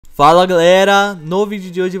Fala galera, no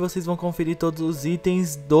vídeo de hoje vocês vão conferir todos os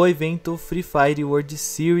itens do evento Free Fire World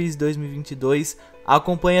Series 2022.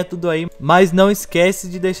 Acompanha tudo aí, mas não esquece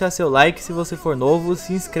de deixar seu like se você for novo,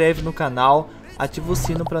 se inscreve no canal, ativa o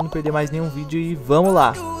sino para não perder mais nenhum vídeo e vamos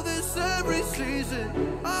lá!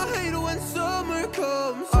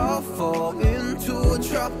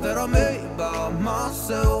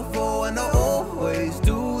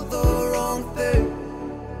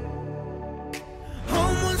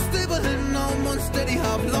 Steady,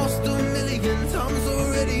 I've lost a million times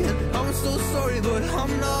already, and I'm so sorry, but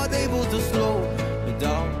I'm not able to slow me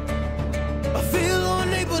down. I feel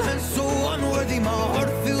unable and so unworthy, my heart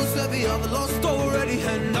feels heavy, I've lost already,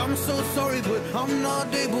 and I'm so sorry, but I'm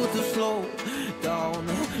not able to slow down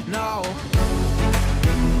now.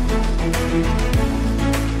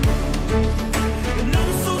 And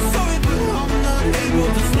I'm so sorry, but I'm not able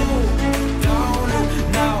to slow down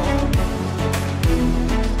now.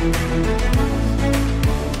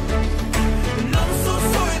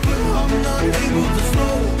 Able to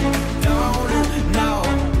slow down now.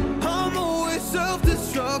 I'm always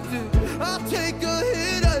self-destructive. I'll take a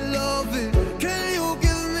hit, I love it. Can you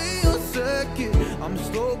give me a second? I'm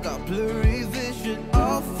slow, got blurry vision.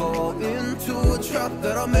 I'll fall into a trap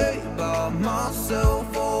that I made by myself.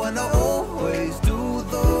 Oh, and I always do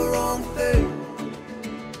the wrong thing.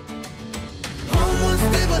 I'm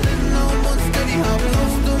unstable and I'm unsteady. I've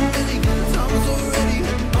lost a million times already,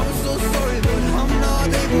 and I'm so sorry, but I'm not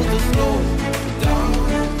able to slow down.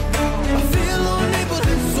 I feel unable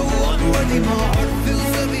and so unworthy. My heart feels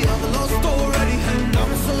heavy, I've lost already, and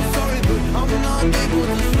I'm so sorry, but I'm not able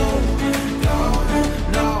to slow down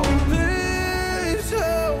now. Please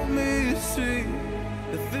help me see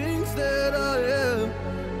the things that I am.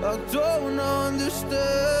 I don't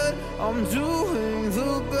understand. I'm doing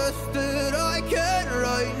the best that I can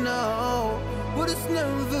right now, but it's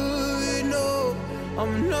never enough.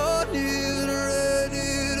 I'm not even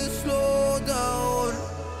ready to slow down.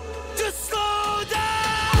 Just slow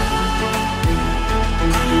down.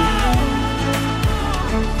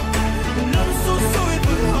 And I'm so sorry,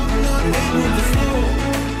 but I'm not able to slow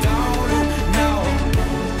down now.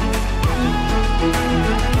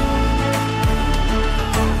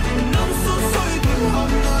 And I'm so sorry, but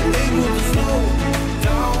I'm not able to slow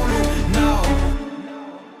down now.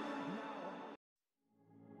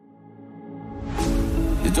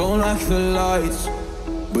 You don't like the lights,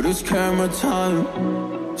 but it's camera time.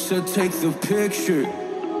 Said take the picture,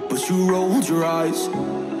 but you rolled your eyes.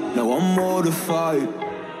 Now I'm mortified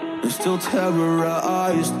and still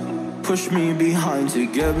terrorized. Push me behind to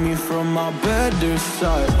get me from my better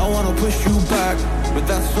side. I wanna push you back, but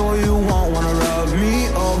that's all you want. Wanna rub me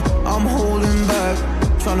up, I'm holding back.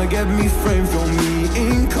 Tryna get me framed, throw me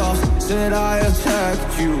in cuffs. Said I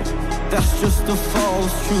attacked you, that's just a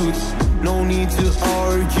false truth. No need to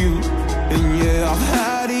argue, and yeah, I've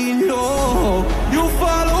had enough. You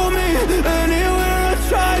follow me anywhere I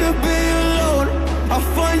try to be alone, I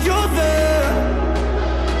find you there.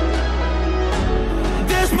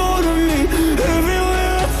 There's more to me,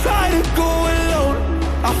 everywhere I try to go alone,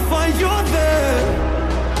 I find you there.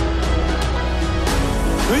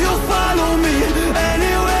 You follow me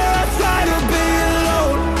anywhere I try to be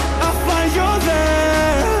alone, I find you there.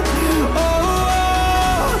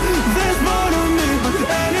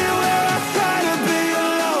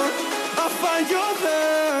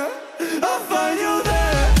 I find